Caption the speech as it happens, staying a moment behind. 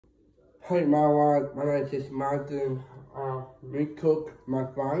Hey my name is Martin. Me cook my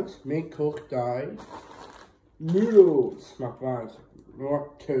friends. Me cook the noodles, my friends.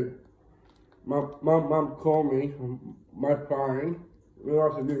 Not to. My mom called me, my friend. We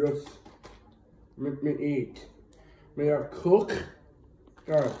also noodles. Me eat. Me cook.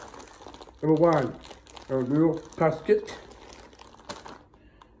 Number one, noodle basket.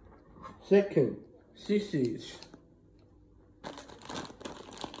 Second, sausage.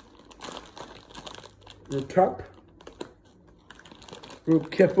 The cup. Be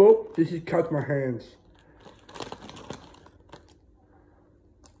careful, this is cut my hands.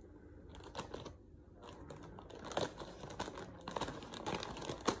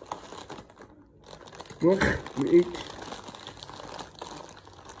 Look, we eat.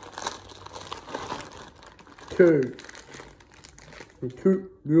 Two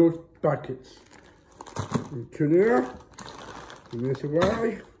little buckets. Two there, and this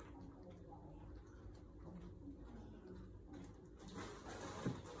away.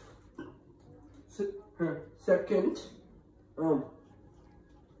 Second,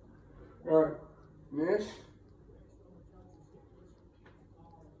 this.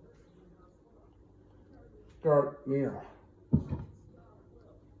 Start now.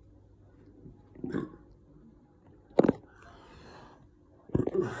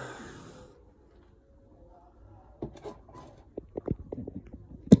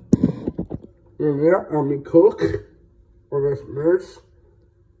 And yeah, I'm gonna cook or this mess.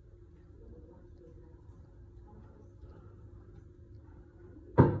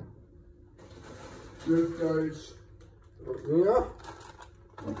 This goes here.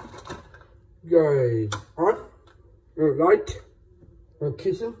 Goes on. Light.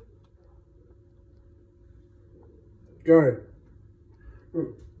 Kitchen. Go.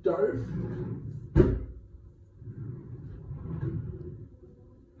 Stove.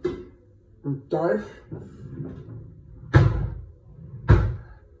 Stove.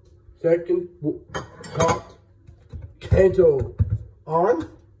 Second hot kettle on.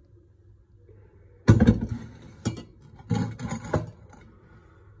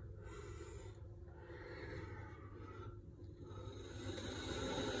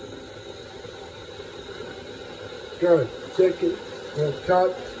 Go. Second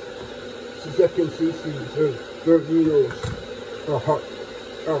cut. Second seasoning. Noodles. Hot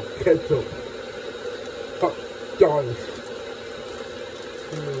kettle. Hot stove.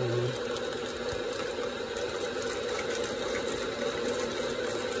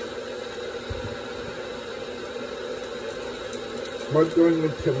 I'm going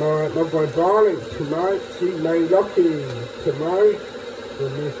with tomorrow. I'm going bowling tomorrow. See my lucky tomorrow.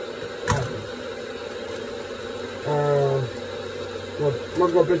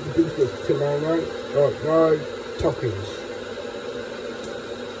 I'm going to make the beef tomorrow night. No toppings.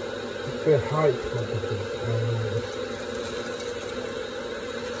 It's very high toppings.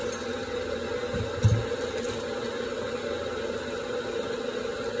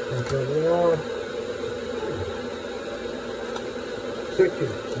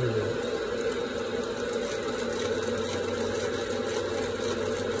 Second.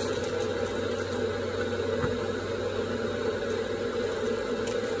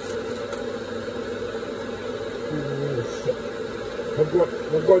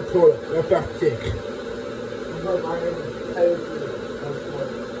 I'm going to toilet. I'm back sick. I'm going to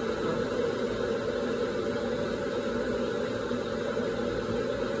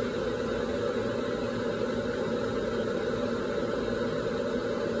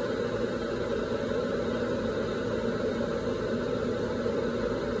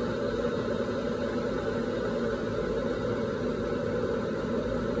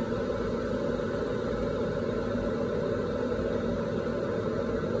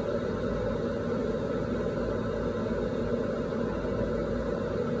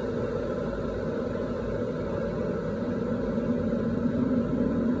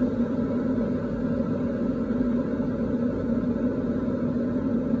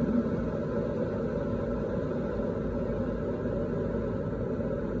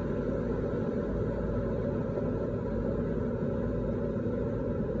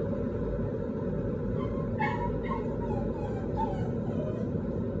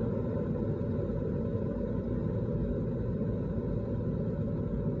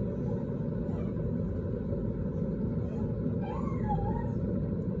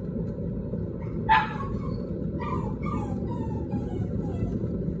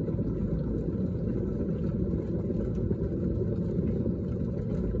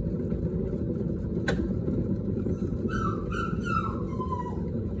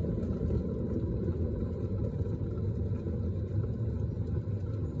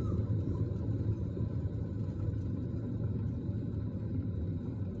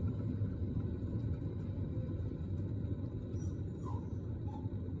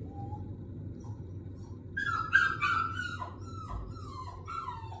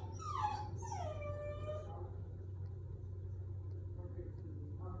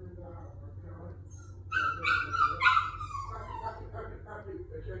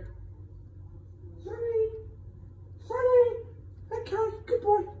Good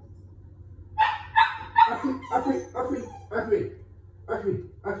boy. Happy.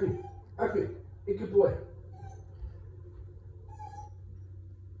 Hey, good boy.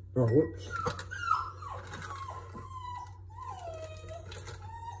 Oh, whoops.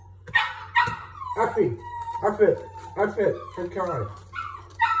 Happy.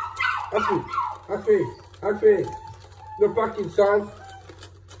 Okay. Happy. Look back in, son.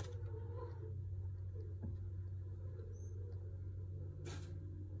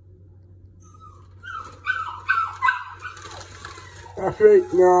 Happy.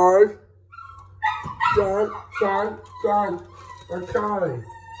 No. Son. Okay.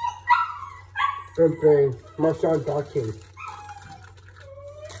 Good thing. My son's barking.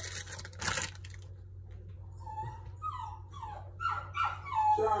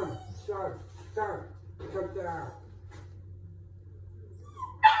 Son, come down.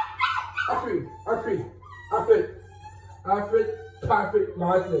 Happy, perfect,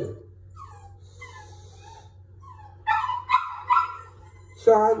 Martin.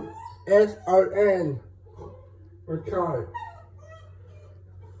 Son, S-O-N. Okay.